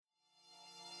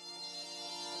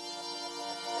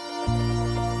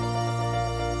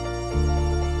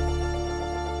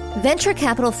Venture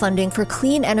capital funding for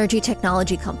clean energy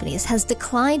technology companies has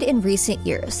declined in recent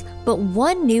years, but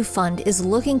one new fund is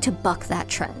looking to buck that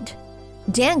trend.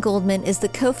 Dan Goldman is the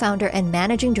co-founder and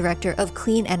managing director of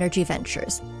Clean Energy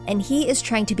Ventures, and he is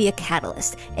trying to be a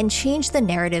catalyst and change the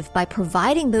narrative by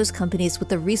providing those companies with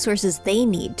the resources they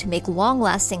need to make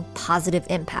long-lasting positive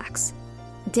impacts.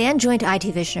 Dan joined IT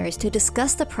Visionaries to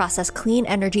discuss the process Clean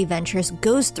Energy Ventures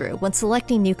goes through when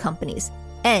selecting new companies,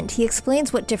 and he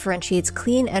explains what differentiates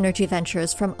Clean Energy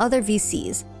Ventures from other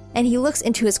VCs, and he looks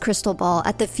into his crystal ball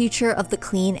at the future of the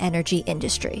clean energy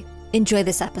industry. Enjoy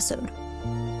this episode.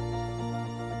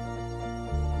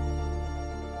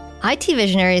 IT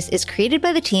Visionaries is created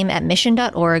by the team at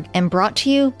Mission.org and brought to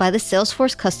you by the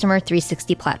Salesforce Customer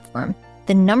 360 platform,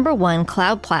 the #1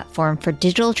 cloud platform for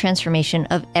digital transformation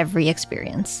of every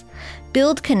experience.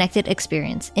 Build connected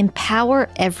experience, empower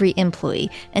every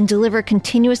employee, and deliver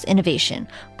continuous innovation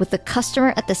with the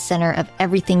customer at the center of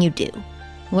everything you do.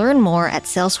 Learn more at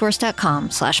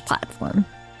salesforce.com/platform.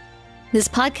 This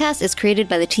podcast is created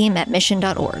by the team at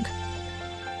Mission.org.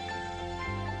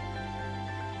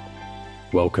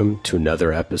 Welcome to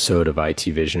another episode of IT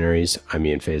Visionaries. I'm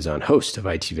Ian Faison, host of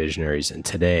IT Visionaries, and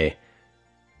today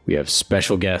we have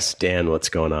special guest Dan. What's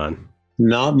going on?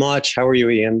 Not much. How are you,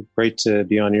 Ian? Great to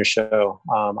be on your show.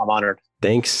 I'm honored.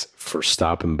 Thanks for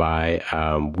stopping by.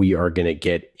 We are going to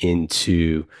get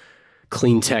into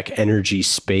clean tech energy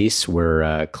space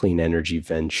where Clean Energy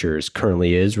Ventures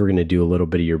currently is. We're going to do a little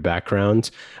bit of your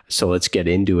background. So let's get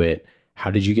into it.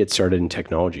 How did you get started in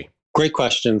technology? Great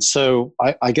question. So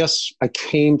I guess I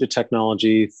came to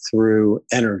technology through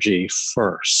energy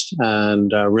first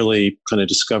and really kind of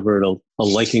discovered a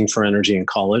liking for energy in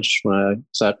college when I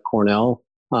was at Cornell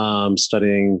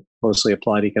studying mostly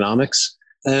applied economics.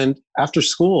 And after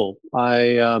school,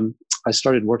 I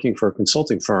started working for a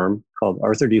consulting firm called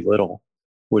Arthur D. Little,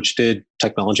 which did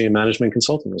technology and management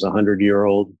consulting. It was a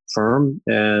 100-year-old firm,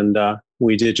 and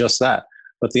we did just that.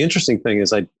 But the interesting thing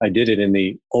is I did it in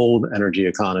the old energy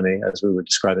economy, as we would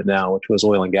describe it now, which was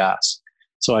oil and gas.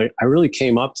 So I really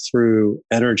came up through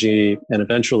energy and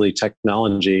eventually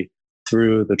technology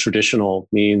through the traditional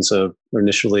means of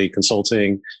initially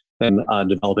consulting and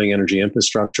developing energy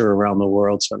infrastructure around the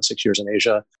world, spent 6 years in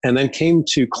Asia, and then came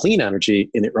to clean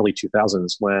energy in the early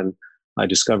 2000s when I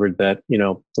discovered that,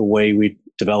 the way we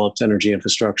developed energy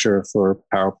infrastructure for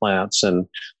power plants and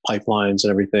pipelines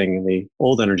and everything in the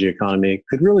old energy economy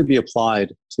could really be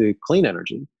applied to clean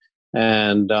energy.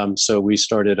 And so we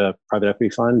started a private equity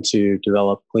fund to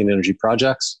develop clean energy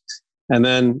projects. And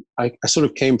then I sort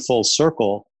of came full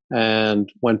circle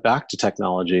and went back to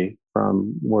technology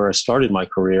from where I started my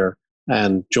career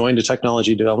and joined a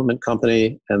technology development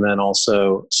company, and then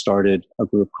also started a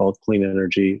group called Clean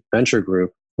Energy Venture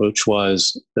Group, which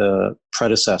was the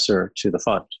predecessor to the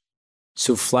fund.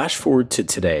 So flash forward to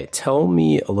today. Tell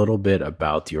me a little bit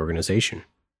about the organization.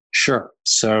 Sure.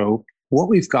 So what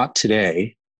we've got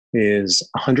today is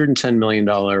a $110 million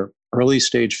early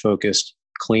stage focused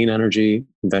clean energy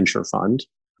venture fund.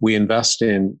 We invest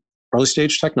in early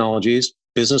stage technologies,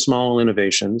 business model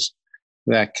innovations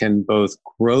that can both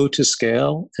grow to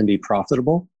scale and be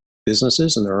profitable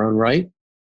businesses in their own right,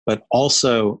 but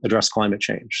also address climate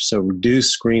change. So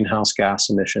reduce greenhouse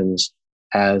gas emissions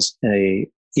as a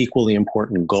equally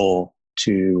important goal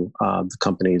to the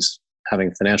companies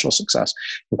having financial success.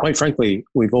 And quite frankly,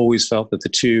 we've always felt that the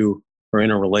two are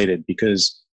interrelated,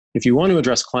 because if you want to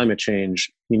address climate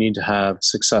change, you need to have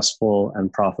successful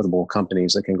and profitable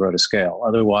companies that can grow to scale.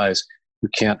 Otherwise, you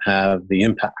can't have the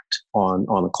impact on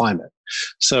the climate.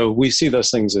 So we see those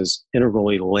things as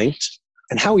integrally linked.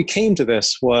 And how we came to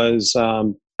this was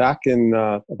back in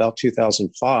about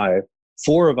 2005,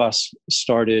 four of us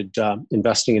started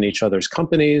investing in each other's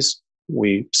companies.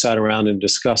 We sat around and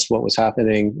discussed what was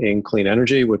happening in clean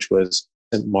energy, which was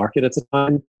in the market at the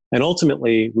time. And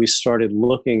ultimately, we started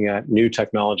looking at new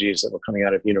technologies that were coming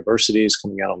out of universities,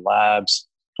 coming out of labs,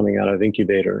 coming out of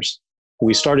incubators.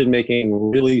 We started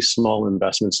making really small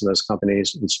investments in those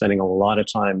companies and spending a lot of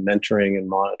time mentoring and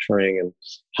monitoring and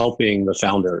helping the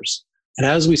founders. And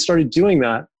as we started doing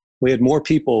that, we had more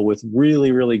people with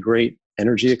really, really great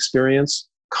energy experience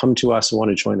come to us and want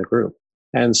to join the group.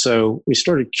 And so we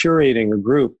started curating a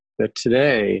group that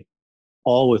today,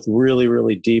 all with really,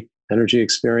 really deep energy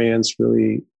experience,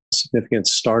 really significant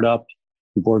startup,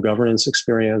 board governance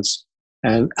experience.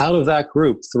 And out of that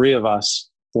group, three of us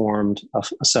formed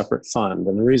a separate fund.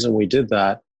 And the reason we did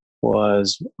that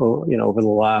was, over the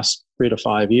last 3 to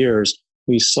 5 years,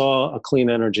 we saw a clean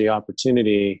energy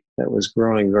opportunity that was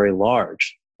growing very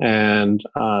large. And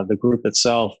the group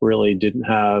itself really didn't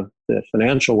have the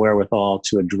financial wherewithal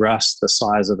to address the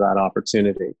size of that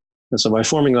opportunity. And so by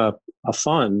forming a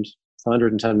fund,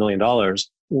 $110 million,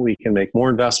 we can make more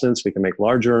investments, we can make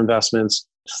larger investments,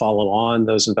 follow on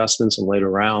those investments in later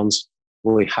rounds,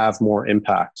 really have more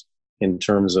impact in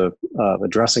terms of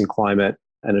addressing climate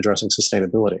and addressing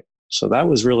sustainability. So that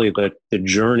was really the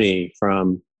journey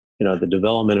from the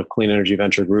development of Clean Energy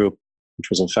Venture Group, which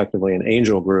was effectively an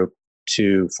angel group,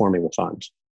 to forming the fund.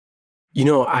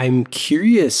 I'm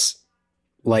curious,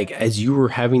 like, as you were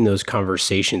having those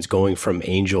conversations going from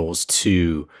angels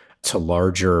to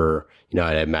larger,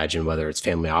 I'd imagine whether it's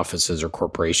family offices or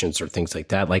corporations or things like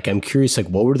that, like, I'm curious, like,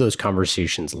 what were those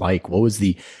conversations like? What was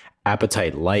the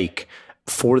appetite like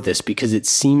for this? Because it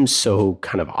seems so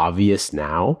kind of obvious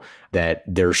now that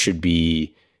there should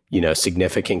be,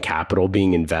 significant capital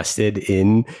being invested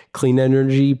in clean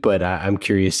energy. But I'm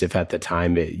curious if at the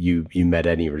time you met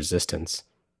any resistance.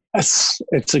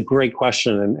 It's a great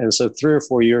question. And so 3 or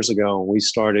 4 years ago, when we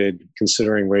started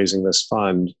considering raising this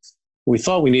fund, we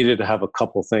thought we needed to have a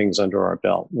couple things under our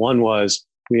belt. One was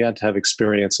we had to have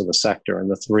experience in the sector,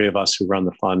 and the three of us who run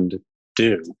the fund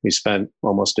do. We spent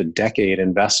almost a decade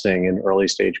investing in early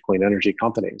stage clean energy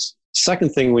companies. Second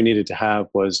thing we needed to have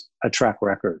was a track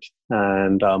record.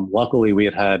 And luckily, we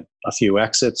had a few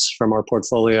exits from our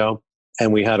portfolio,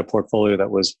 and we had a portfolio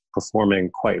that was performing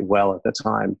quite well at the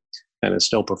time and is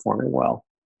still performing well.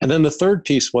 And then the third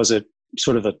piece was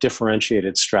sort of a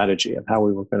differentiated strategy of how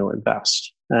we were going to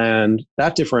invest. And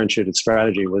that differentiated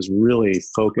strategy was really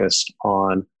focused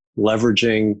on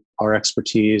leveraging our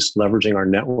expertise, leveraging our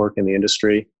network in the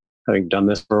industry, having done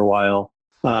this for a while.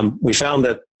 We found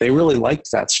that they really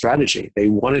liked that strategy. They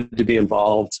wanted to be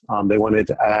involved. They wanted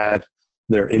to add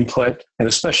their input, and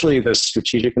especially the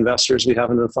strategic investors we have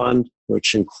in the fund,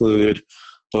 which include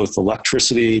both electric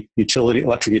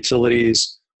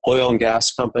utilities, oil and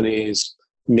gas companies,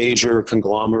 major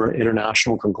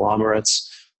international conglomerates,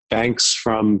 banks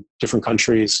from different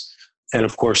countries, and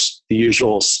of course, the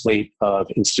usual slate of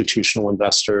institutional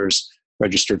investors,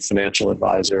 registered financial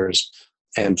advisors,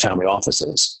 and family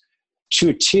offices. To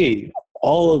a T,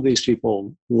 all of these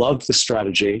people loved the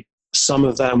strategy. Some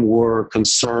of them were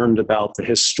concerned about the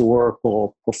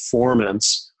historical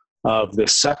performance of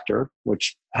this sector,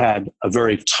 which had a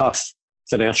very tough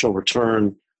financial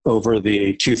return over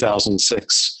the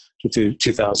 2006 to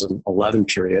 2011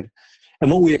 period. And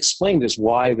what we explained is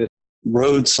why the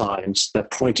road signs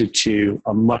that pointed to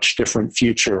a much different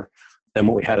future than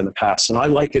what we had in the past. And I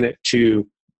liken it to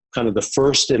kind of the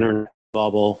first internet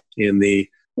bubble in the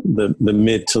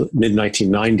mid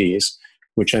 1990s,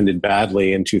 which ended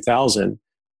badly in 2000.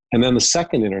 And then the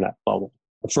second internet bubble.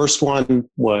 The first one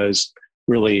was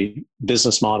really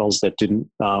business models that didn't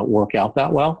work out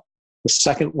that well. The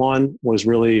second one was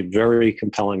really very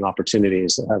compelling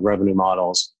opportunities that have revenue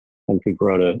models and could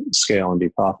grow to scale and be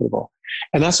profitable.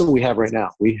 And that's what we have right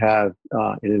now. We have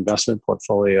an investment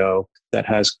portfolio that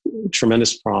has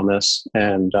tremendous promise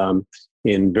and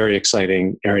in very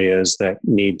exciting areas that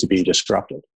need to be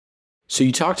disrupted. So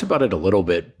you talked about it a little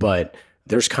bit, but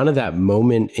there's kind of that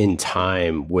moment in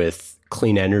time with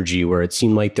clean energy where it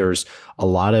seemed like there's a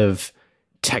lot of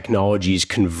technologies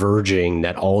converging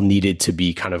that all needed to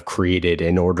be kind of created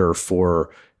in order for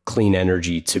clean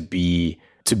energy to be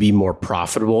more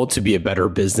profitable, to be a better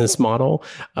business model,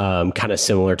 kind of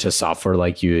similar to software,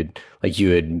 like you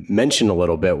had mentioned a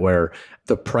little bit, where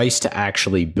the price to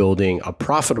actually building a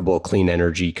profitable clean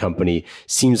energy company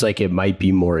seems like it might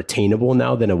be more attainable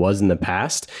now than it was in the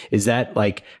past. Is that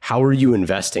like, how are you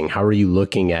investing? How are you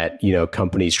looking at,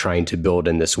 companies trying to build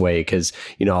in this way? Because,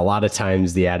 a lot of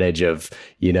times the adage of,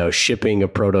 shipping a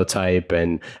prototype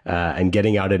and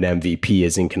getting out an MVP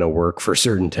isn't going to work for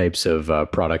certain types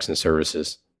of products and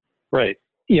services. Right.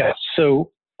 Yeah.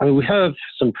 So we have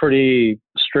some pretty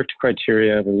strict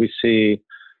criteria. We see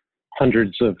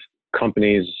hundreds of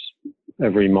companies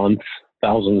every month,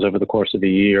 thousands over the course of a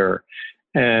year.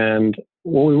 And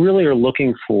what we really are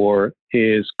looking for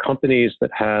is companies that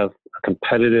have a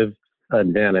competitive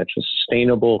advantage, a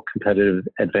sustainable competitive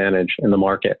advantage in the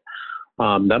market.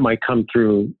 That might come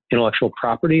through intellectual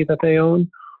property that they own,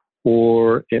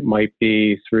 or it might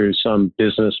be through some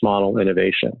business model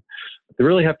innovation. They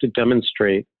really have to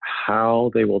demonstrate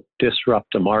how they will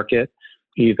disrupt a market,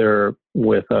 either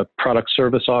with a product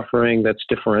service offering that's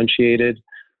differentiated,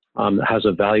 has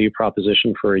a value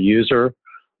proposition for a user,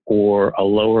 or a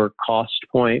lower cost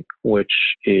point, which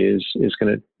is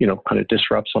going to, kind of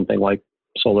disrupt something like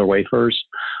solar wafers,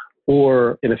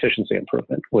 or an efficiency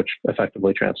improvement, which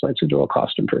effectively translates into a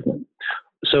cost improvement.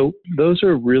 So those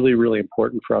are really, really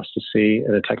important for us to see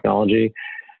in a technology.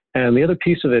 And the other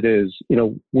piece of it is,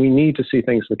 we need to see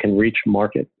things that can reach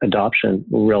market adoption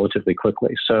relatively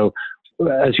quickly. So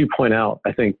as you point out,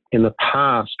 I think in the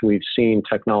past, we've seen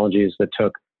technologies that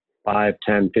took 5,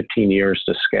 10, 15 years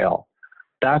to scale.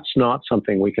 That's not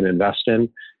something we can invest in.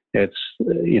 It's,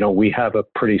 we have a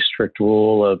pretty strict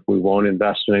rule of we won't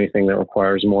invest in anything that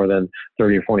requires more than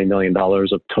 $30 or $40 million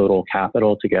of total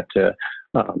capital to get to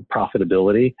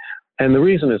profitability. And the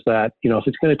reason is that, if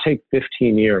it's going to take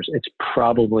 15 years, it's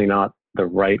probably not the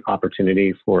right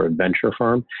opportunity for a venture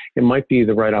firm. It might be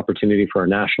the right opportunity for a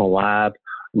national lab.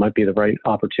 It might be the right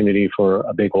opportunity for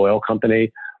a big oil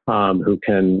company who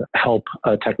can help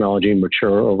a technology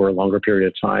mature over a longer period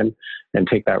of time and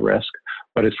take that risk.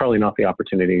 But it's probably not the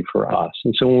opportunity for us.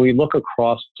 And so when we look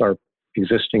across our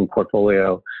existing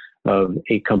portfolio of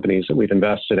 8 companies that we've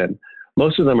invested in,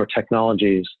 most of them are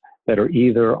technologies that are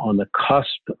either on the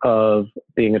cusp of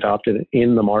being adopted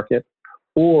in the market,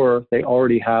 or they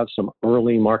already have some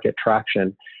early market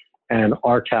traction. And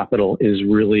our capital is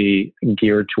really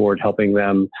geared toward helping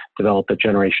them develop a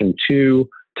generation 2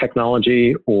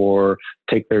 technology or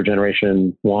take their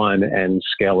generation 1 and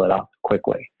scale it up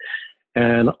quickly.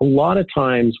 And a lot of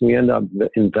times we end up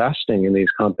investing in these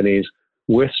companies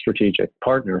with strategic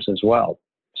partners as well.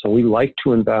 So we like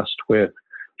to invest with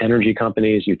energy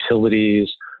companies, utilities,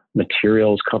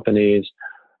 materials companies,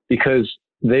 because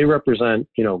they represent,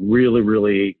 really,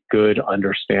 really good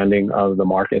understanding of the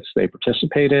markets they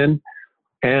participate in.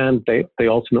 And they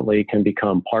ultimately can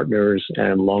become partners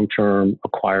and long-term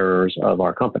acquirers of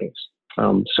our companies.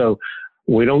 So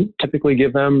we don't typically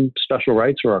give them special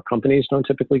rights, or our companies don't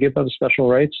typically give them special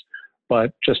rights,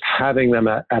 but just having them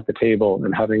at the table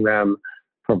and having them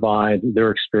provide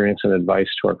their experience and advice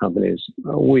to our companies,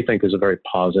 we think is a very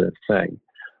positive thing.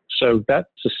 So that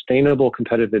sustainable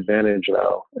competitive advantage,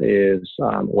 though, is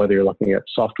whether you're looking at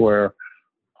software,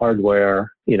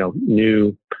 hardware,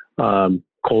 new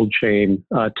cold chain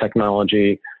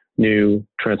technology, new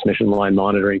transmission line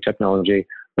monitoring technology.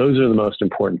 Those are the most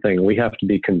important thing. We have to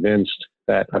be convinced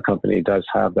that a company does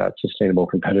have that sustainable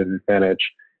competitive advantage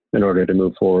in order to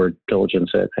move forward,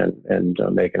 diligence it, and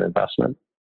make an investment.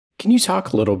 Can you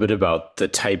talk a little bit about the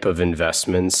type of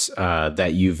investments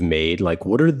that you've made? Like,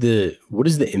 what is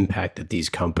the impact that these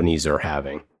companies are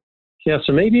having? Yeah,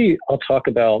 so maybe I'll talk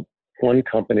about one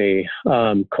company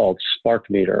called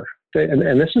SparkMeter.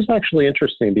 And this is actually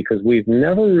interesting because we've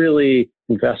never really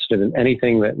invested in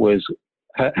anything that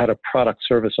had a product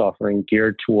service offering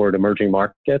geared toward emerging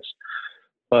markets.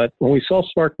 But when we saw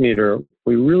SparkMeter,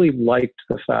 we really liked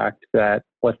the fact that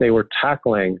what they were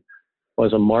tackling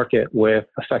was a market with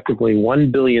effectively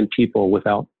 1 billion people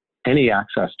without any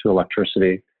access to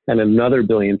electricity and another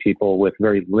billion people with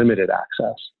very limited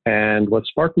access. And what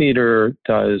SparkMeter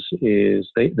does is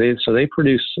they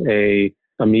produce a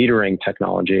metering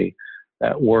technology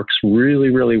that works really,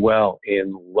 really well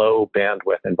in low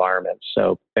bandwidth environments.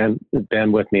 So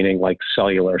bandwidth meaning like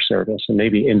cellular service and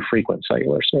maybe infrequent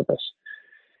cellular service.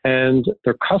 And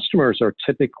their customers are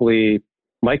typically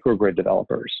microgrid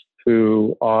developers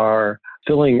who are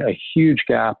filling a huge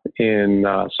gap in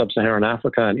sub-Saharan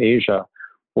Africa and Asia,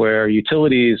 where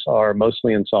utilities are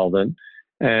mostly insolvent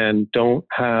and don't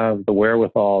have the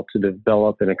wherewithal to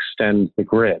develop and extend the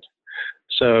grid.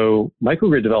 So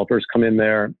microgrid developers come in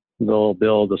there, they'll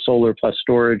build a solar plus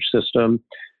storage system,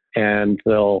 and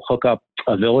they'll hook up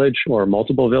a village or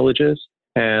multiple villages,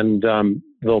 and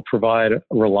they'll provide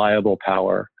reliable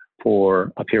power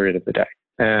for a period of the day.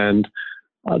 And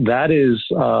that is,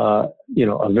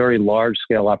 a very large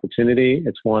scale opportunity.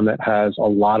 It's one that has a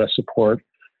lot of support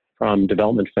from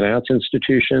development finance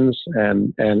institutions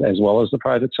and as well as the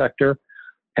private sector.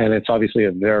 And it's obviously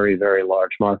a very, very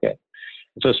large market.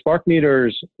 So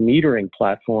SparkMeter's metering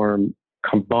platform,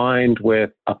 combined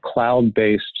with a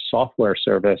cloud-based software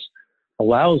service,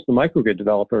 allows the microgrid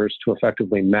developers to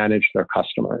effectively manage their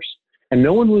customers. And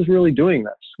no one was really doing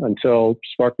this until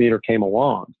SparkMeter came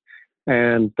along.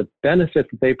 And the benefit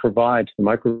that they provide to the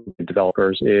microgrid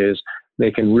developers is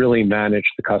they can really manage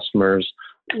the customers,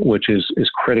 which is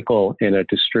critical in a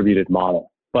distributed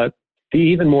model. But the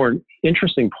even more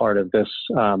interesting part of this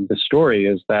story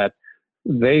is that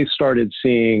they started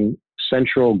seeing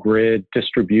central grid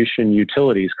distribution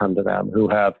utilities come to them who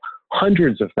have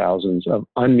hundreds of thousands of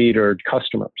unmetered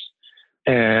customers.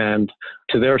 And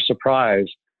to their surprise,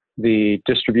 the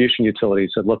distribution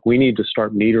utilities said, look, we need to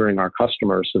start metering our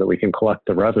customers so that we can collect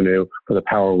the revenue for the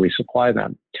power we supply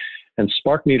them. And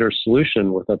SparkMeter's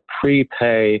solution with a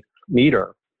prepay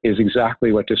meter is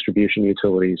exactly what distribution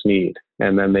utilities need.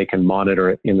 And then they can monitor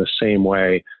it in the same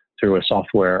way through a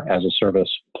software as a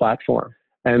service platform.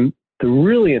 And the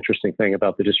really interesting thing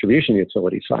about the distribution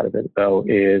utility side of it, though,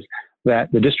 is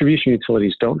that the distribution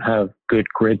utilities don't have good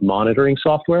grid monitoring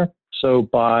software. So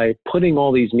by putting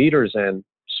all these meters in,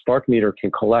 SparkMeter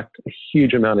can collect a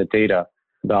huge amount of data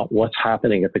about what's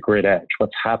happening at the grid edge,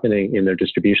 what's happening in their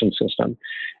distribution system.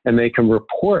 And they can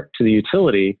report to the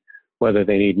utility whether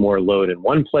they need more load in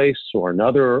one place or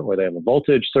another, or they have a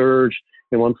voltage surge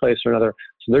in one place or another.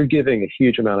 So they're giving a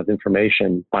huge amount of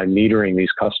information by metering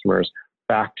these customers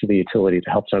back to the utility to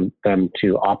help them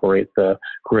to operate the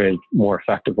grid more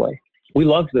effectively. We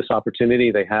loved this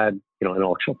opportunity. They had,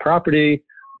 intellectual property,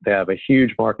 they have a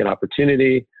huge market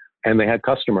opportunity, and they had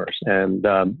customers. And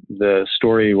the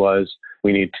story was,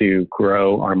 we need to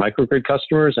grow our microgrid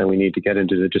customers and we need to get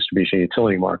into the distribution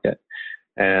utility market.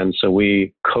 And so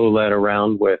we co-led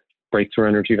around with Breakthrough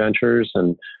Energy Ventures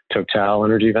and Total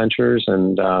Energy Ventures,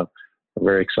 and we're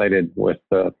very excited with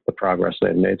the progress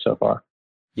they've made so far.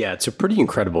 Yeah, it's a pretty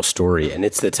incredible story. And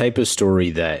it's the type of story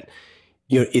that,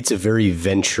 it's a very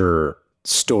venture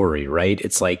story, right?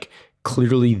 It's like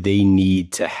clearly they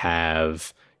need to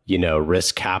have,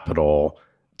 risk capital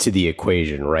to the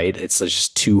equation, right? It's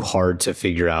just too hard to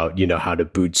figure out, how to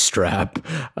bootstrap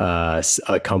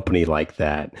a company like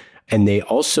that. And they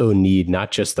also need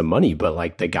not just the money, but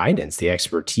like the guidance, the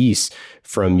expertise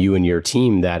from you and your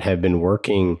team that have been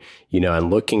working, and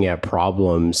looking at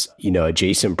problems,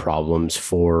 adjacent problems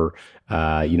for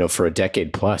a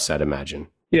decade plus, I'd imagine.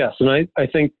 Yes. And I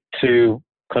think to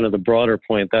kind of the broader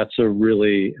point, that's a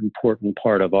really important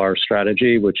part of our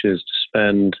strategy, which is to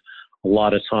spend a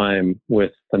lot of time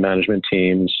with the management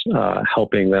teams,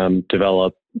 helping them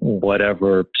develop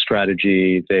whatever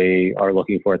strategy they are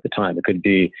looking for at the time. It could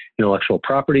be intellectual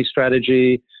property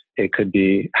strategy. It could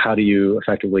be how do you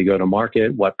effectively go to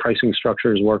market, what pricing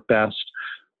structures work best,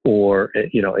 or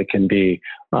it can be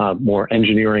more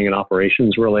engineering and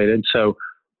operations related. So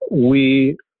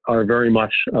we are very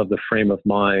much of the frame of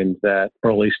mind that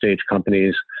early stage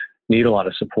companies need a lot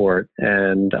of support.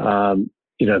 And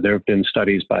there have been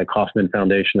studies by Kauffman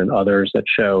Foundation and others that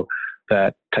show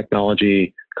that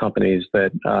technology companies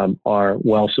that are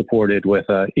well supported with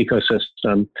an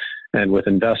ecosystem and with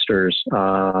investors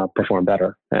perform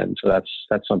better. And so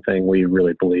that's something we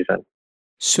really believe in.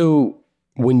 So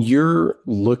when you're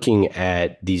looking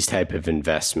at these type of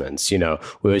investments, we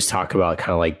always talk about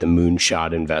kind of like the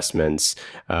moonshot investments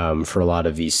for a lot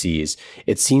of VCs.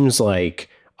 It seems like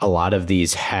a lot of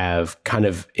these have kind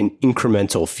of an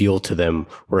incremental feel to them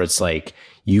where it's like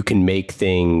you can make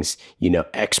things,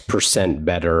 X%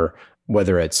 better,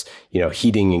 whether it's,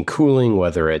 heating and cooling,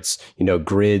 whether it's,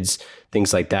 grids,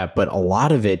 things like that. But a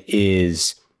lot of it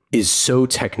is so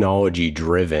technology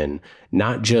driven,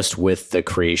 not just with the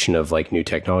creation of like new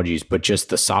technologies, but just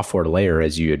the software layer,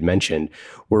 as you had mentioned,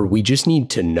 where we just need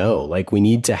to know, like we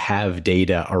need to have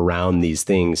data around these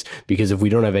things, because if we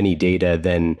don't have any data,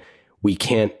 then we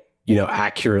can't,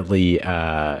 accurately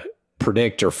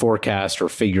predict or forecast or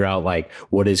figure out like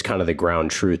what is kind of the ground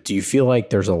truth. Do you feel like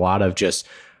there's a lot of just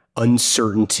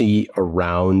uncertainty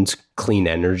around clean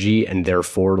energy and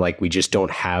therefore like we just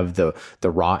don't have the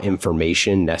raw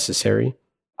information necessary?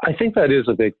 I think that is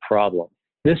a big problem.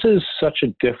 This is such a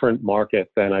different market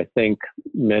than I think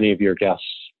many of your guests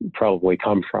probably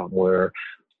come from, where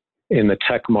in the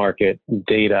tech market,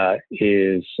 data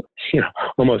is,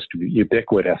 almost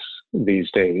ubiquitous these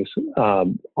days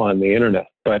on the internet.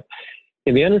 But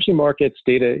in the energy markets,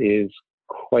 data is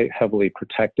quite heavily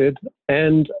protected,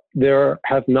 and there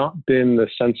have not been the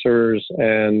sensors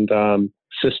and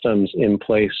systems in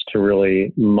place to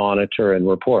really monitor and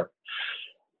report.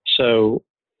 So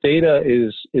data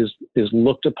is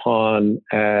looked upon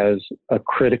as a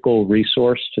critical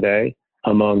resource today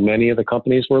among many of the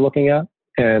companies we're looking at.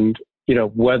 And,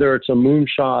 whether it's a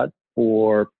moonshot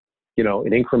or,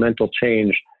 an incremental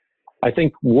change, I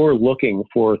think we're looking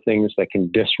for things that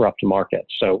can disrupt markets.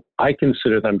 So I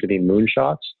consider them to be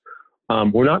moonshots.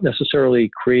 We're not necessarily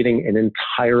creating an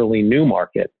entirely new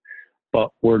market, but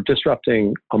we're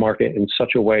disrupting a market in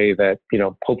such a way that,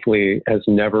 hopefully has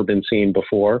never been seen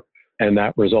before. And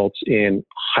that results in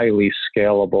highly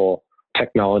scalable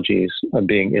technologies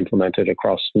being implemented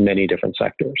across many different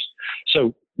sectors.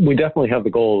 So we definitely have the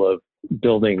goal of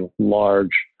building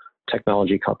large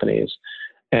technology companies.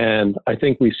 And I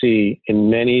think we see in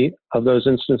many of those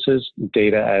instances,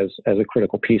 data as a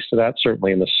critical piece to that.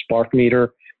 Certainly in the SparkMeter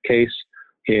case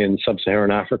in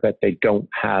sub-Saharan Africa, they don't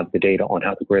have the data on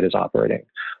how the grid is operating.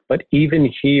 But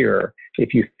even here,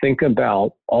 if you think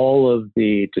about all of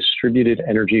the distributed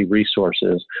energy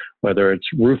resources, whether it's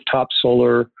rooftop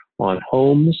solar on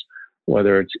homes,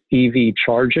 whether it's EV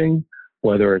charging,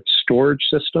 whether it's storage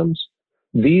systems,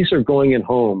 these are going in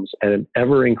homes at an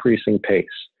ever increasing pace.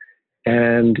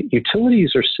 And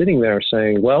utilities are sitting there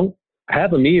saying, well, I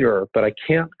have a meter, but I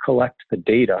can't collect the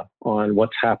data on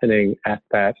what's happening at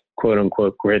that quote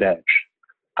unquote grid edge.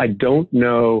 I don't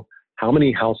know how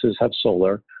many houses have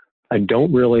solar. I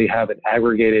don't really have an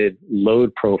aggregated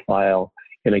load profile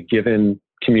in a given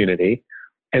community.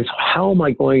 And so how am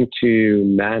I going to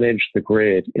manage the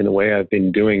grid in the way I've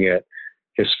been doing it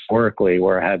historically,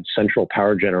 where I had central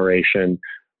power generation,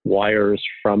 wires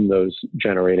from those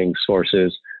generating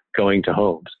sources going to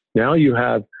homes? Now you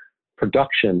have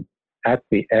production at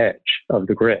the edge of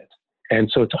the grid.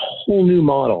 And so it's a whole new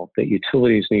model that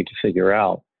utilities need to figure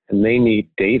out, and they need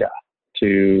data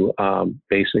to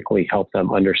basically help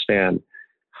them understand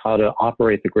how to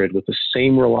operate the grid with the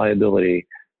same reliability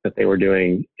that they were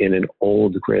doing in an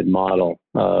old grid model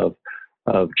of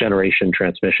generation,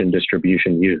 transmission,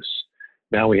 distribution, use.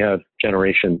 Now we have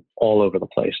generation all over the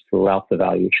place throughout the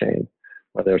value chain,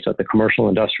 whether it's at the commercial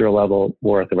industrial level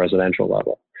or at the residential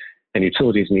level. And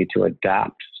utilities need to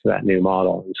adapt to that new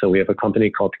model. And so we have a company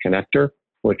called Connector,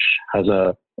 which has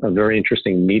a very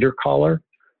interesting meter collar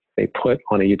they put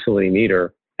on a utility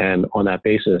meter. And on that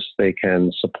basis, they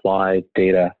can supply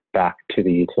data back to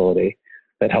the utility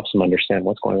that helps them understand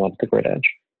what's going on at the grid edge.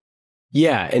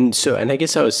 Yeah. And I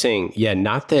guess I was saying, yeah,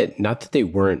 not that they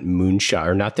weren't moonshot,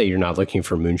 or not that you're not looking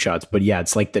for moonshots, but yeah,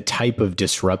 it's like the type of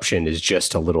disruption is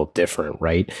just a little different,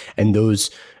 right? And those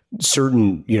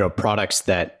certain, products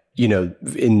that,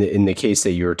 in the case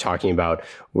that you were talking about,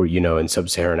 where, in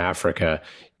sub-Saharan Africa,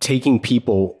 taking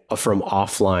people from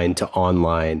offline to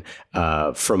online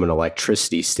from an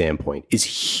electricity standpoint is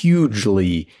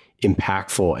hugely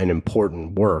impactful and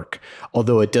important work.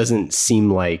 Although it doesn't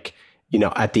seem like,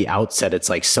 at the outset, it's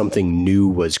like something new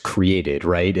was created,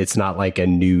 right? It's not like a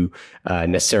new,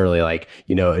 necessarily like,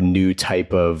 a new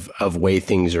type of way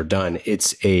things are done.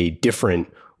 It's a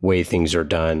different way things are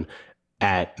done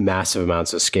at massive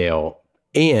amounts of scale.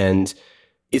 And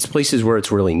it's places where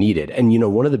it's really needed. And,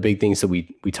 one of the big things that we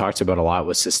talked about a lot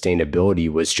with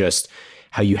sustainability was just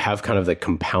how you have kind of the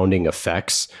compounding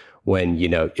effects when,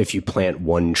 if you plant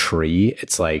one tree,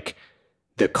 it's like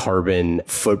the carbon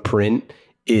footprint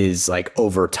is like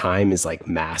over time is like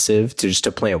massive.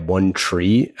 To plant one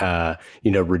tree,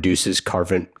 reduces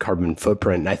carbon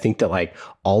footprint. And I think that like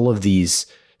all of these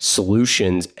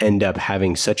solutions end up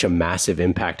having such a massive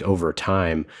impact over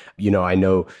time. I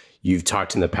know you've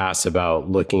talked in the past about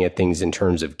looking at things in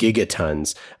terms of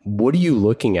gigatons. What are you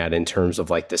looking at in terms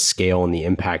of like the scale and the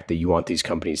impact that you want these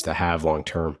companies to have long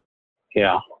term?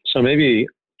 Yeah. So maybe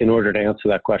in order to answer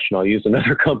that question, I'll use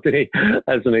another company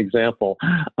as an example.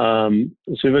 So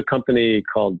we have a company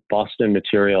called Boston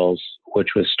Materials,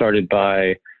 which was started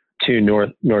by two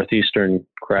Northeastern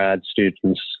grad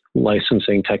students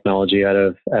licensing technology out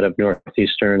of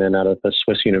Northeastern and out of a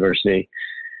Swiss university.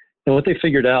 And what they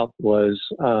figured out was,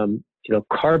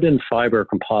 carbon fiber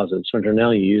composites, which are now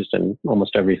used in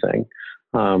almost everything,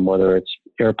 whether it's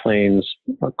airplanes,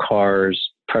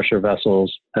 cars, pressure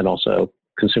vessels, and also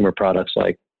consumer products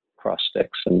like cross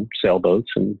sticks and sailboats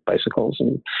and bicycles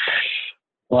and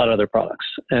a lot of other products.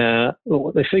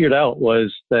 What they figured out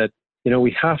was that,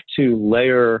 we have to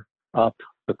layer up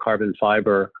the carbon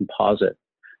fiber composite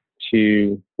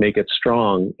to make it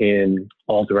strong in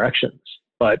all directions.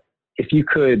 But if you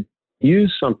could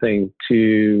use something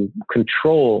to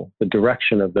control the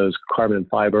direction of those carbon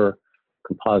fiber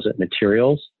composite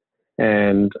materials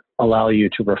and allow you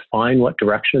to refine what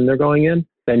direction they're going in,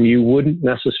 then you wouldn't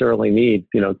necessarily need,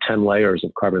 10 layers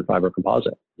of carbon fiber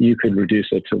composite. You could reduce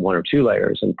it to 1 or 2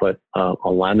 layers and put a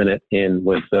laminate in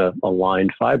with the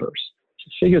aligned fibers.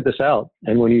 So figure this out.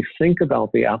 And when you think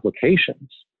about the applications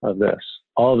of this,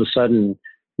 all of a sudden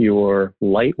you're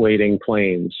lightweighting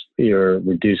planes, you're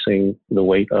reducing the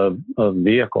weight of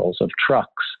vehicles, of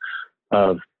trucks,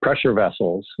 of pressure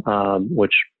vessels,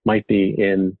 which might be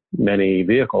in many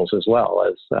vehicles as well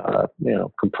as,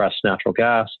 compressed natural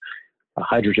gas,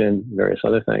 hydrogen, various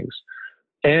other things.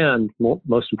 And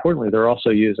most importantly, they're also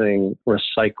using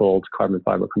recycled carbon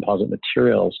fiber composite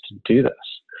materials to do this.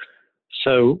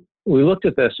 So we looked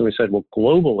at this and we said, well,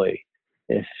 globally,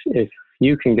 if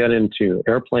you can get into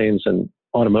airplanes and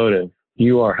automotive,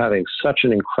 you are having such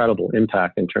an incredible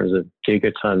impact in terms of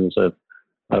gigatons of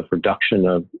reduction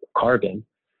of carbon,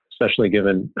 especially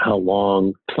given how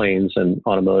long planes and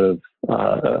automobiles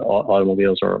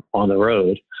are on the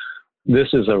road. This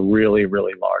is a really,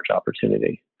 really large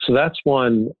opportunity. So that's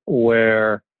one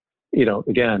where,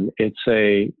 again, it's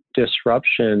a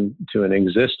disruption to an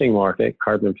existing market.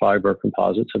 Carbon fiber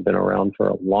composites have been around for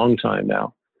a long time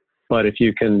now. But if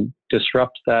you can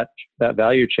disrupt that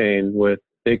value chain with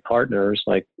big partners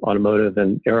like automotive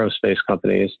and aerospace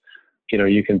companies,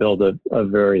 you can build a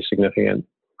very significant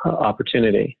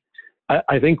opportunity.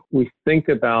 I think we think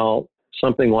about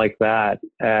something like that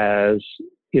as,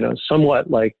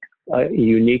 somewhat like a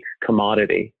unique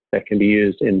commodity that can be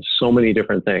used in so many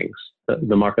different things.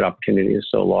 The market opportunity is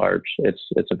so large. It's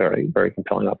a very, very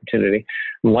compelling opportunity.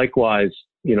 And likewise,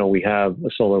 we have a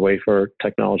solar wafer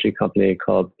technology company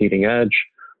called Leading Edge,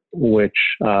 which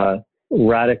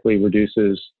radically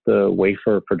reduces the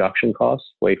wafer production costs.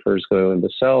 Wafers go into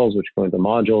cells, which go into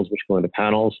modules, which go into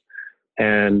panels.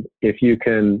 And if you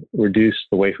can reduce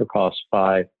the wafer costs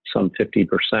by some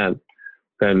 50%,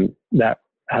 then that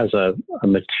has a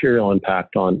material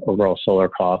impact on overall solar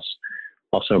costs,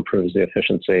 also improves the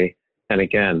efficiency. And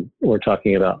again, we're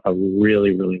talking about a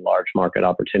really, really large market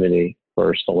opportunity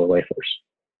for solar wafers.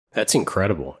 That's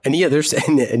incredible. Any other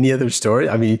story?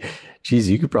 I mean, geez,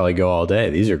 you could probably go all day.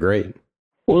 These are great.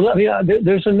 Well, yeah,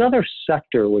 there's another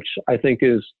sector which I think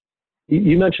is,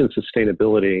 you mentioned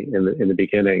sustainability in the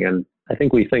beginning, and I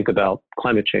think we think about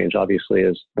climate change obviously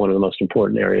as one of the most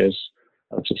important areas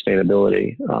of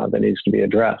sustainability that needs to be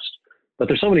addressed. But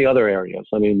there's so many other areas.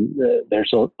 I mean,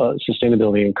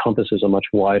 sustainability encompasses a much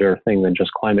wider thing than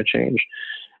just climate change.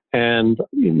 And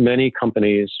many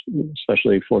companies,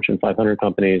 especially Fortune 500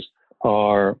 companies,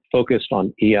 are focused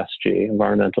on ESG,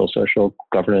 environmental, social,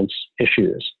 governance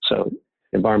issues. So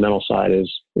environmental side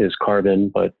is carbon,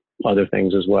 but other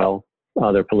things as well,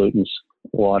 other pollutants,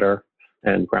 water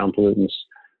and ground pollutants.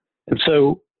 And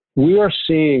so we are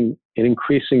seeing an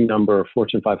increasing number of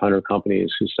Fortune 500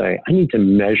 companies who say, I need to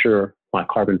measure my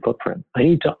carbon footprint. I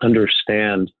need to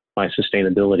understand my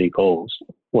sustainability goals,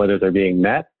 whether they're being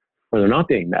met or they're not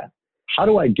being met. How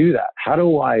do I do that? How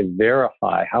do I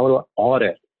verify? How do I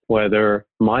audit whether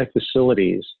my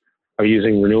facilities are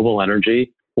using renewable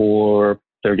energy or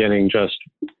they're getting just,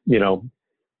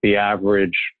 the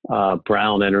average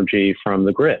brown energy from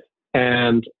the grid?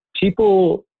 And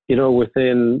people,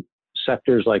 within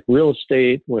sectors like real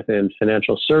estate, within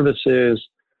financial services,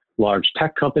 large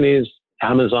tech companies,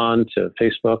 Amazon to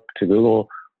Facebook to Google,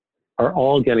 are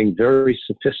all getting very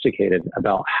sophisticated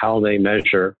about how they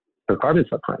measure their carbon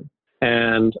footprint.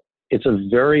 And it's a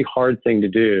very hard thing to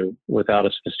do without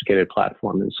a sophisticated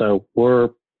platform. And so we're,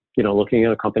 looking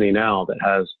at a company now that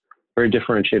has very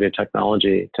differentiated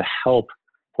technology to help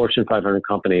Fortune 500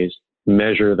 companies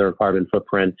measure their carbon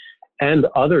footprint and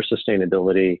other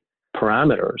sustainability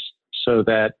parameters so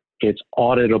that it's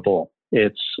auditable,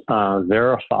 it's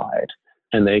verified,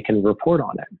 and they can report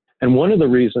on it. And one of the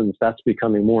reasons that's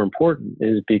becoming more important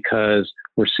is because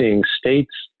we're seeing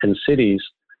states and cities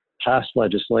pass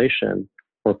legislation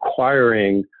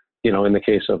requiring, in the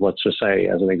case of, let's just say,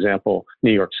 as an example,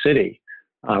 New York City,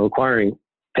 requiring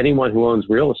anyone who owns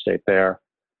real estate there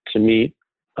to meet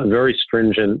a very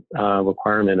stringent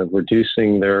requirement of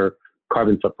reducing their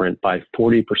carbon footprint by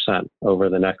 40% over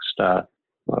the next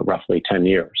roughly 10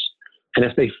 years. And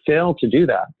if they fail to do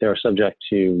that, they're subject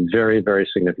to very, very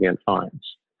significant fines.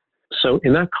 So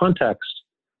in that context,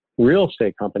 real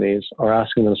estate companies are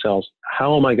asking themselves,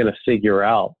 how am I going to figure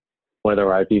out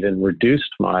whether I've even reduced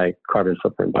my carbon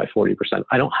footprint by 40%?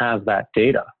 I don't have that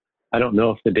data. I don't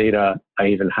know if the data I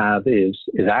even have is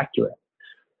accurate.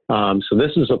 So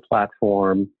this is a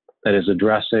platform that is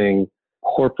addressing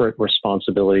corporate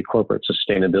responsibility, corporate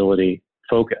sustainability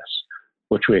focus,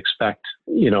 which we expect,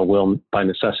 will by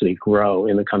necessity grow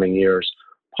in the coming years,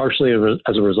 partially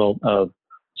as a result of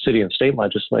city and state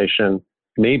legislation,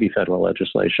 maybe federal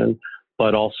legislation,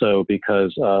 but also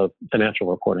because of financial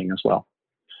reporting as well.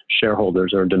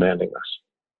 Shareholders are demanding this.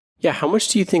 Yeah. How much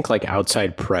do you think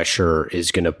outside pressure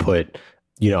is going to put,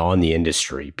 on the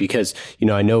industry? Because,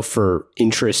 I know for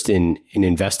interest in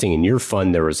investing in your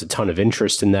fund, there was a ton of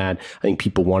interest in that. I think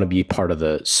people want to be part of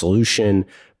the solution.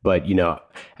 But,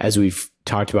 as we've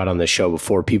talked about on the show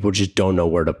before, people just don't know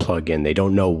where to plug in. They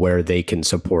don't know where they can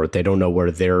support. They don't know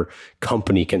where their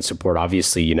company can support.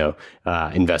 Obviously,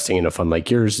 investing in a fund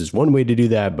like yours is one way to do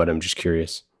that, but I'm just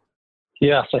curious.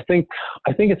 Yes, I think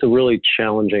it's a really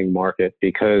challenging market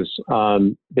because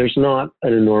there's not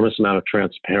an enormous amount of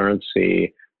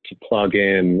transparency to plug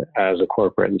in as a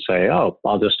corporate and say, oh,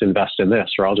 I'll just invest in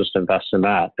this or I'll just invest in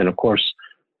that. And of course,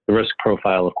 the risk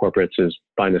profile of corporates is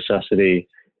by necessity,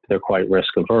 they're quite risk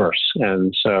averse.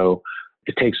 And so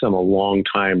it takes them a long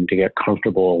time to get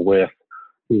comfortable with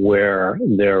where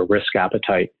their risk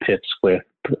appetite fits with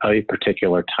a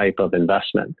particular type of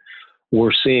investment.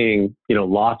 We're seeing,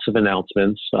 lots of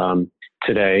announcements.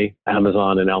 Today,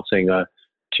 Amazon announcing a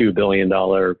 $2 billion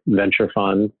venture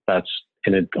fund that's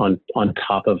on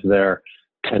top of their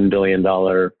 $10 billion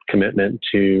commitment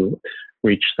to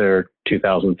reach their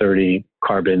 2030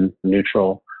 carbon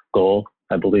neutral goal.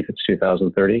 I believe it's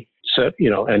 2030. So,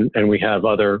 and we have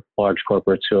other large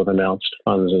corporates who have announced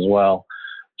funds as well.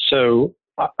 So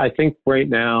I think right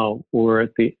now we're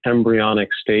at the embryonic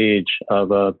stage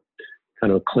of a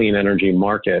kind of clean energy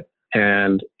market,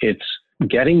 and it's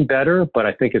getting better, but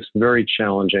I think it's very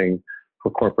challenging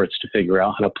for corporates to figure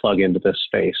out how to plug into this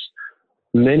space.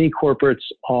 Many corporates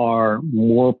are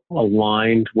more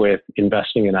aligned with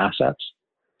investing in assets.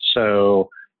 So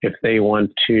if they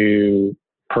want to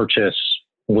purchase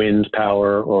wind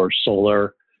power or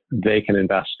solar, they can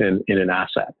invest in an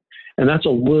asset. And that's a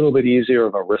little bit easier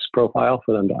of a risk profile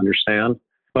for them to understand.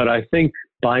 But I think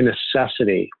by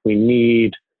necessity, we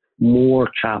need more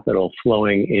capital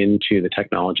flowing into the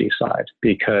technology side,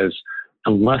 because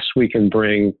unless we can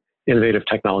bring innovative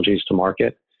technologies to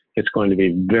market, it's going to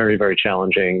be very, very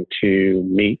challenging to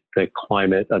meet the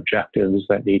climate objectives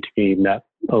that need to be met,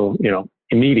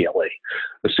 immediately,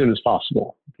 as soon as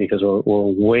possible, because we're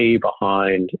way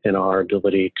behind in our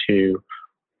ability to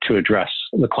address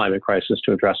the climate crisis,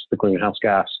 to address the greenhouse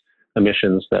gas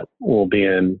emissions that will be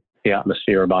in the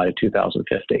atmosphere by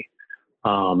 2050.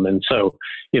 And so,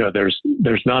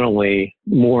 there's not only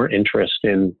more interest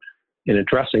in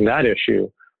addressing that issue,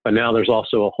 but now there's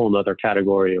also a whole other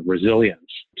category of resilience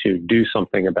to do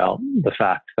something about the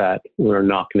fact that we're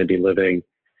not going to be living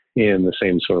in the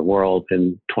same sort of world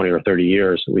in 20 or 30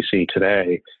 years that we see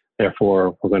today.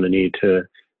 Therefore, we're going to need to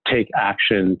take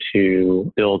action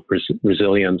to build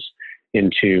resilience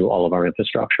into all of our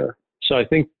infrastructure. So I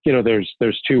think,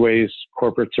 there's two ways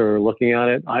corporates are looking at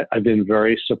it. I've been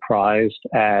very surprised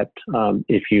at,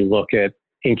 if you look at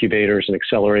incubators and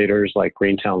accelerators like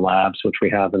Greentown Labs, which we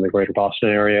have in the greater Boston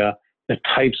area, the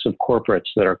types of corporates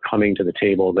that are coming to the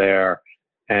table there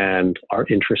and are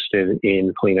interested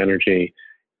in clean energy.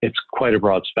 It's quite a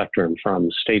broad spectrum, from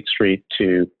State Street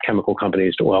to chemical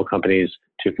companies to oil companies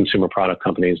to consumer product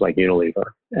companies like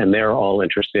Unilever. And they're all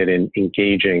interested in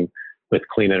engaging with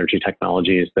clean energy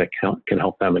technologies that can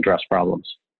help them address problems.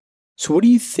 So what do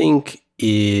you think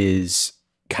is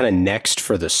kind of next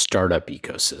for the startup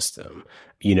ecosystem?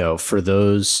 For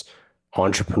those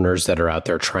entrepreneurs that are out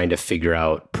there trying to figure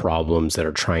out problems, that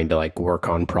are trying to work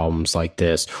on problems like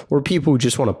this, or people who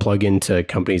just want to plug into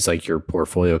companies like your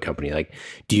portfolio company,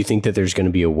 do you think that there's going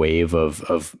to be a wave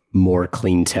of more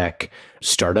clean tech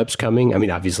startups coming? I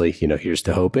mean, obviously, here's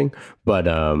to hoping, but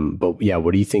yeah,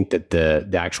 what do you think that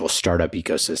the actual startup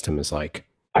ecosystem is like?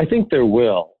 I think there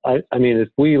will. I mean, if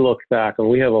we look back, and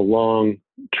we have a long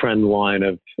trend line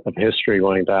of history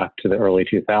going back to the early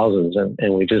 2000s,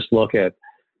 and we just look at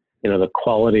the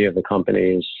quality of the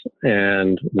companies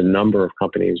and the number of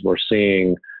companies we're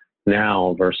seeing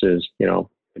now versus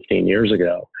 15 years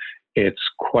ago, it's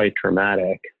quite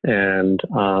dramatic. And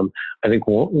I think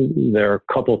there are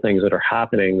a couple of things that are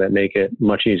happening that make it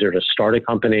much easier to start a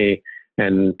company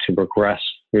and to progress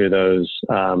through those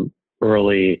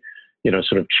early,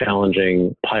 sort of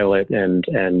challenging pilot and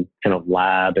kind of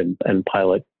lab and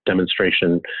pilot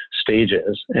demonstration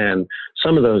stages. And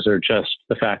some of those are just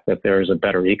the fact that there is a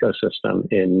better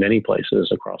ecosystem in many places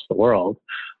across the world.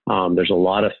 There's a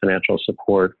lot of financial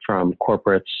support from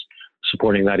corporates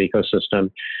supporting that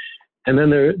ecosystem. And then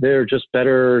there are just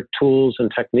better tools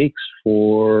and techniques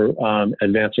for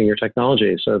advancing your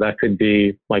technology. So that could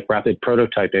be like rapid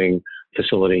prototyping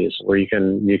facilities, where you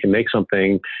can make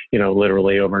something,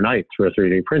 literally overnight through a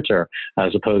 3D printer,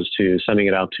 as opposed to sending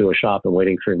it out to a shop and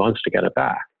waiting 3 months to get it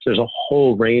back. So there's a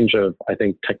whole range of, I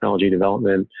think, technology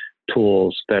development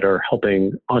tools that are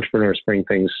helping entrepreneurs bring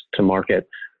things to market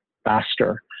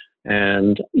faster.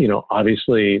 And,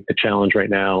 obviously the challenge right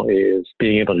now is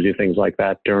being able to do things like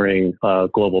that during a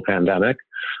global pandemic.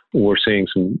 We're seeing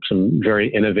some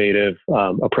very innovative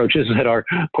approaches that our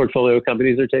portfolio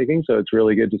companies are taking. So it's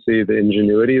really good to see the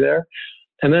ingenuity there.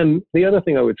 And then the other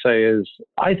thing I would say is,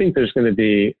 I think there's going to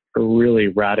be a really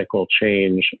radical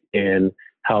change in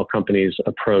how companies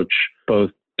approach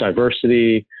both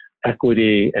diversity,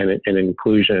 equity, and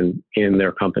inclusion in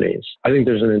their companies. I think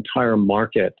there's an entire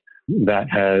market that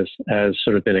has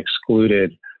sort of been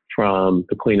excluded from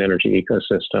the clean energy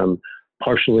ecosystem,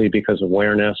 partially because of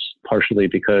awareness, partially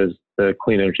because the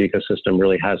clean energy ecosystem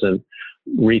really hasn't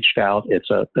reached out. It's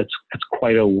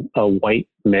quite a white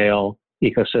male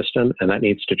ecosystem, and that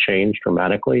needs to change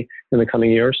dramatically in the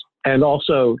coming years. And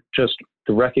also just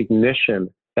the recognition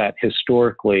that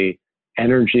historically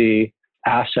energy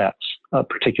assets,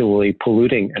 particularly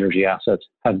polluting energy assets,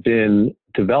 have been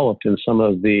developed in some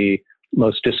of the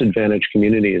most disadvantaged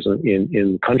communities in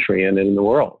the country and in the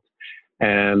world.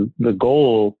 And the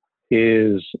goal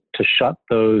is to shut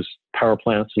those power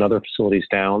plants and other facilities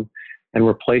down and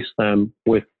replace them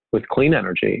with clean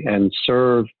energy and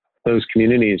serve those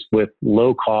communities with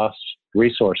low cost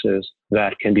resources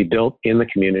that can be built in the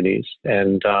communities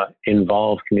and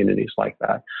involve communities like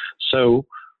that. So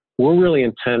we're really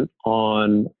intent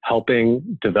on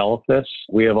helping develop this.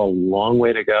 We have a long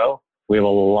way to go. We have a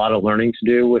lot of learning to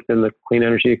do within the clean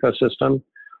energy ecosystem,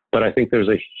 but I think there's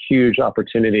a huge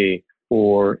opportunity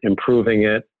for improving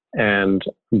it and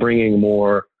bringing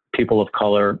more people of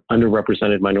color,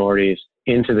 underrepresented minorities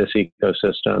into this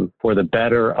ecosystem for the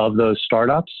better of those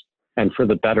startups and for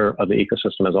the better of the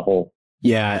ecosystem as a whole.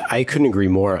 Yeah, I couldn't agree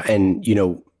more. And,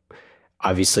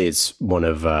 obviously it's one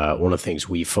of the things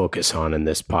we focus on in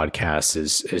this podcast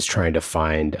is trying to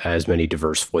find as many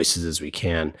diverse voices as we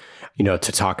can,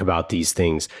 to talk about these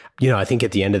things. I think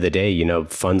at the end of the day,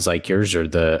 funds like yours are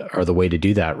the way to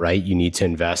do that, right? You need to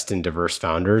invest in diverse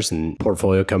founders, and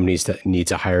portfolio companies that need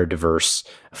to hire diverse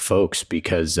folks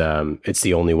because it's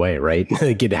the only way, right?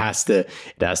 It has to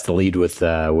lead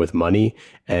with money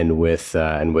and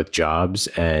with jobs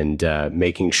and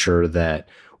making sure that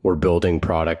we're building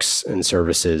products and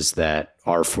services that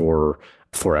are for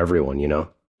everyone,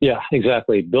 Yeah,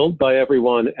 exactly. Built by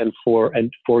everyone and for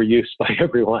use by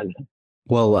everyone.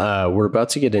 Well, we're about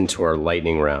to get into our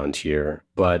lightning round here,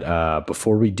 but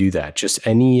before we do that, just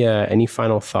any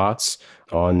final thoughts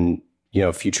on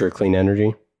future of clean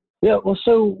energy? Yeah, well,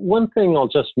 so one thing I'll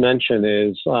just mention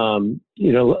is,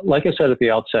 like I said at the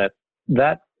outset,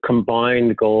 that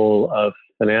combined goal of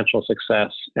financial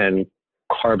success and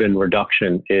carbon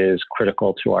reduction is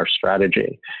critical to our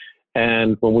strategy.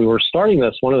 And when we were starting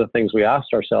this, one of the things we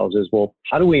asked ourselves is, well,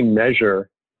 how do we measure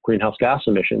greenhouse gas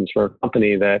emissions for a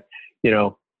company that,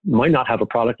 might not have a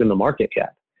product in the market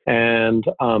yet? And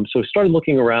so we started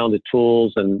looking around at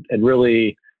tools and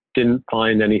really didn't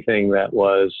find anything that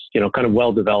was, kind of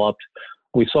well developed.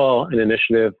 We saw an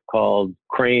initiative called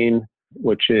Crane,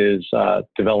 which is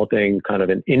developing kind of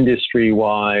an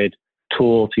industry-wide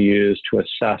tool to use to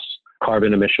assess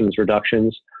carbon emissions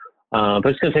reductions. But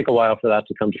it's going to take a while for that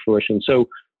to come to fruition. So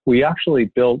we actually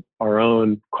built our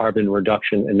own carbon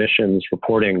reduction emissions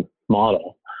reporting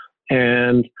model.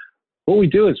 And what we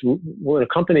do is when a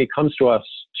company comes to us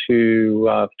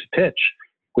to pitch,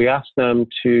 we ask them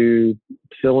to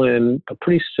fill in a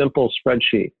pretty simple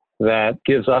spreadsheet that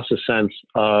gives us a sense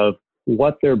of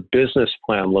what their business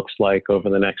plan looks like over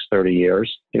the next 30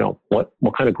 years. What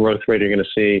kind of growth rate are you going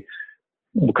to see?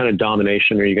 What kind of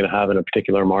domination are you going to have in a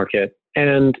particular market?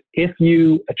 And if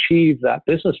you achieve that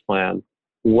business plan,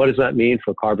 what does that mean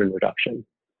for carbon reduction?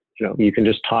 You can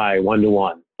just tie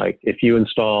 1-to-1. Like if you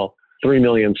install 3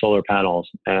 million solar panels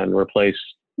and replace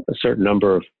a certain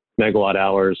number of megawatt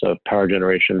hours of power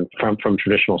generation from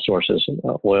traditional sources,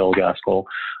 oil, gas, coal,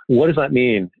 what does that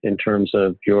mean in terms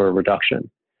of your reduction?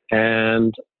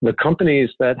 And the companies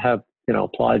that have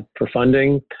applied for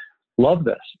funding love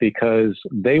this because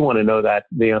they want to know that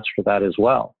the answer to that as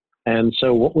well. And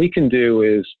so what we can do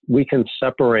is we can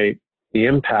separate the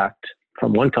impact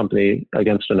from one company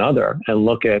against another and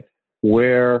look at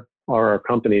where are our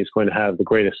companies going to have the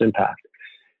greatest impact.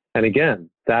 And again,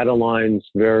 that aligns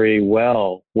very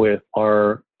well with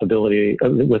our ability,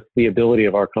 with the ability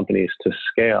of our companies to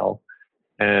scale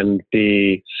and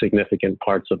be significant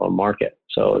parts of a market.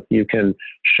 So if you can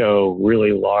show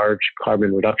really large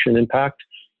carbon reduction impact,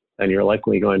 then you're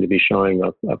likely going to be showing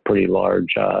a pretty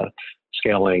large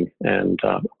scaling and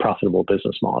profitable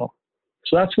business model.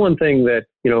 So that's one thing that,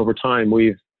 over time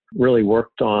we've really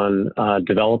worked on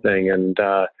developing, and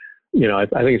I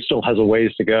think it still has a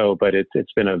ways to go, but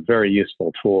it's been a very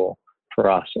useful tool for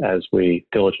us as we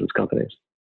diligence companies.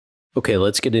 Okay,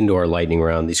 let's get into our lightning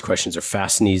round. These questions are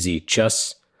fast and easy,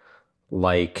 just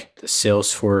like the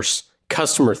Salesforce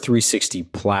Customer 360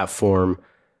 platform.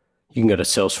 You can go to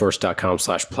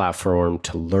salesforce.com/platform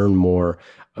to learn more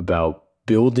about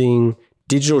building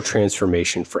digital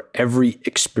transformation for every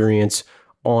experience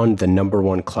on the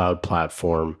 #1 cloud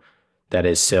platform that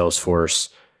is Salesforce.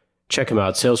 Check them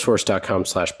out,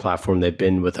 salesforce.com/platform. They've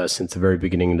been with us since the very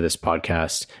beginning of this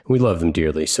podcast. We love them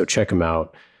dearly, so check them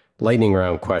out. Lightning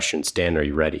round questions. Dan, are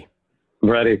you ready? I'm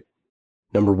ready.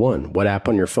 Number 1, what app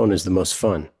on your phone is the most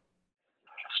fun?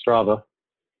 Strava.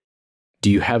 Do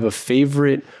you have a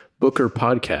favorite book or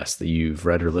podcast that you've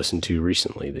read or listened to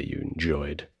recently that you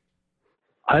enjoyed?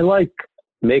 I like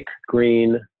Make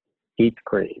Green, Eat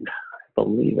Green, I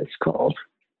believe it's called.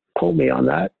 Quote me on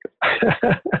that.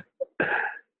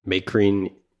 Make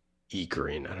Green, Eat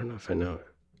Green. I don't know if I know it.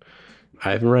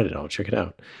 I haven't read it. I'll check it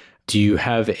out. Do you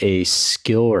have a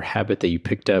skill or habit that you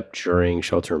picked up during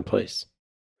shelter in place?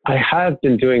 I have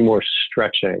been doing more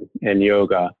stretching and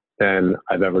yoga than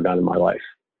I've ever done in my life.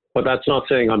 But that's not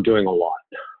saying I'm doing a lot.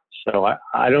 So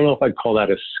I don't know if I'd call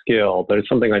that a skill, but it's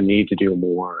something I need to do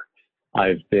more.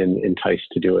 I've been enticed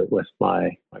to do it with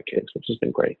my kids, which has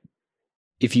been great.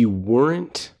 If you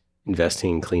weren't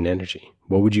investing in clean energy,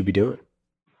 what would you be doing?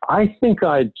 I think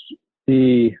I'd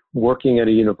be working at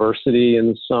a university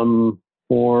in some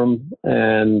form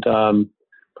and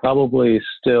probably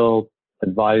still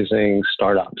advising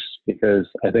startups, because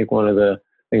I think one of the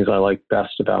things I like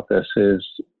best about this is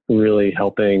really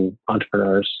helping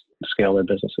entrepreneurs scale their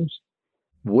businesses.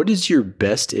 What is your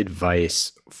best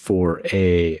advice for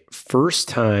a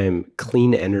first-time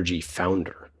clean energy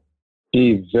founder?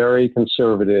 Be very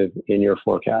conservative in your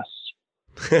forecasts.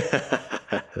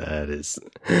 That is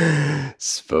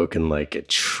spoken like a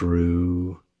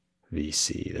true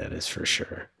VC, that is for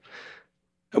sure.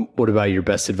 What about your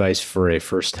best advice for a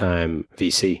first-time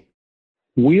VC?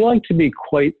 We like to be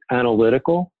quite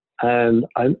analytical, and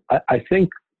I think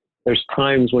there's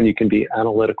times when you can be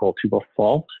analytical to a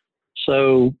fault.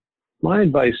 So my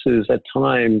advice is at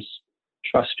times,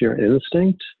 trust your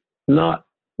instinct, not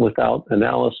without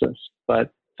analysis,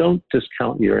 but don't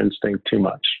discount your instinct too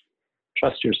much.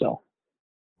 Trust yourself.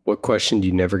 What question do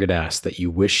you never get asked that you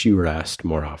wish you were asked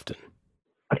more often?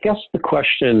 I guess the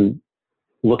question,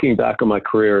 looking back on my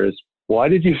career, is why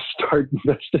did you start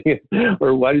investing in,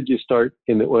 or why did you start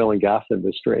in the oil and gas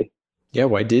industry? Yeah,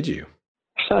 why did you?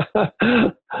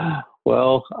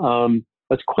 Well, I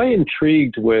was quite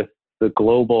intrigued with the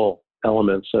global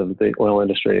elements of the oil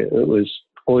industry. It was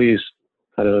always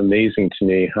kind of amazing to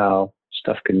me how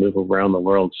stuff can move around the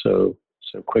world so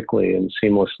quickly and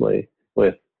seamlessly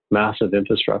with massive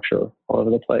infrastructure all over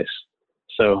the place.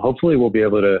 So hopefully we'll be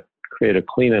able to create a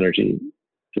clean energy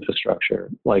infrastructure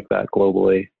like that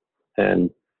globally and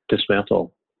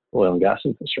dismantle oil and gas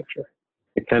infrastructure.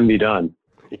 It can be done.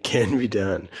 It can be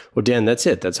done. Well, Dan, that's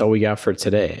it. That's all we got for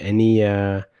today.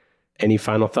 Any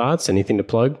final thoughts? Anything to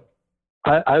plug?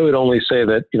 I would only say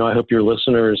that, I hope your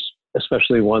listeners,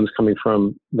 especially ones coming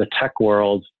from the tech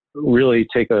world, really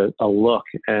take a look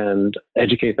and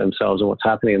educate themselves on what's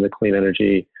happening in the clean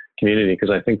energy community,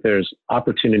 because I think there's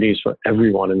opportunities for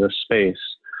everyone in this space.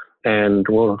 And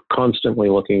we're constantly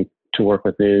looking to work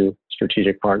with new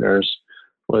strategic partners,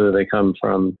 whether they come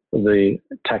from the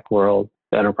tech world,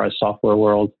 the enterprise software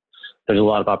world. There's a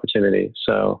lot of opportunity.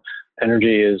 So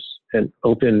energy is an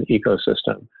open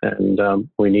ecosystem, and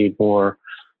we need more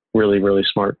really, really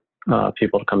smart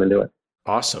people to come into it.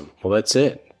 Awesome. Well, that's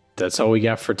it. That's all we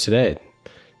got for today.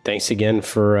 Thanks again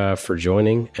for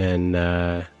joining, and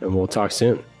we'll talk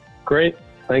soon. Great.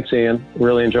 Thanks, Ian.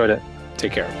 Really enjoyed it.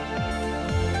 Take care.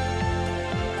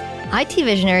 IT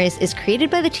Visionaries is created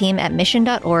by the team at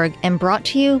mission.org and brought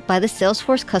to you by the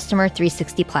Salesforce Customer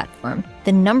 360 platform,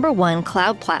 the #1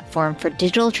 cloud platform for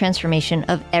digital transformation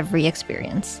of every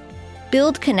experience.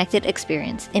 Build connected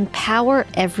experience, empower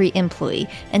every employee,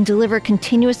 and deliver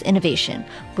continuous innovation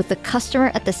with the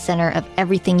customer at the center of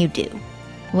everything you do.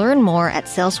 Learn more at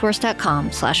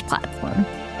salesforce.com/platform.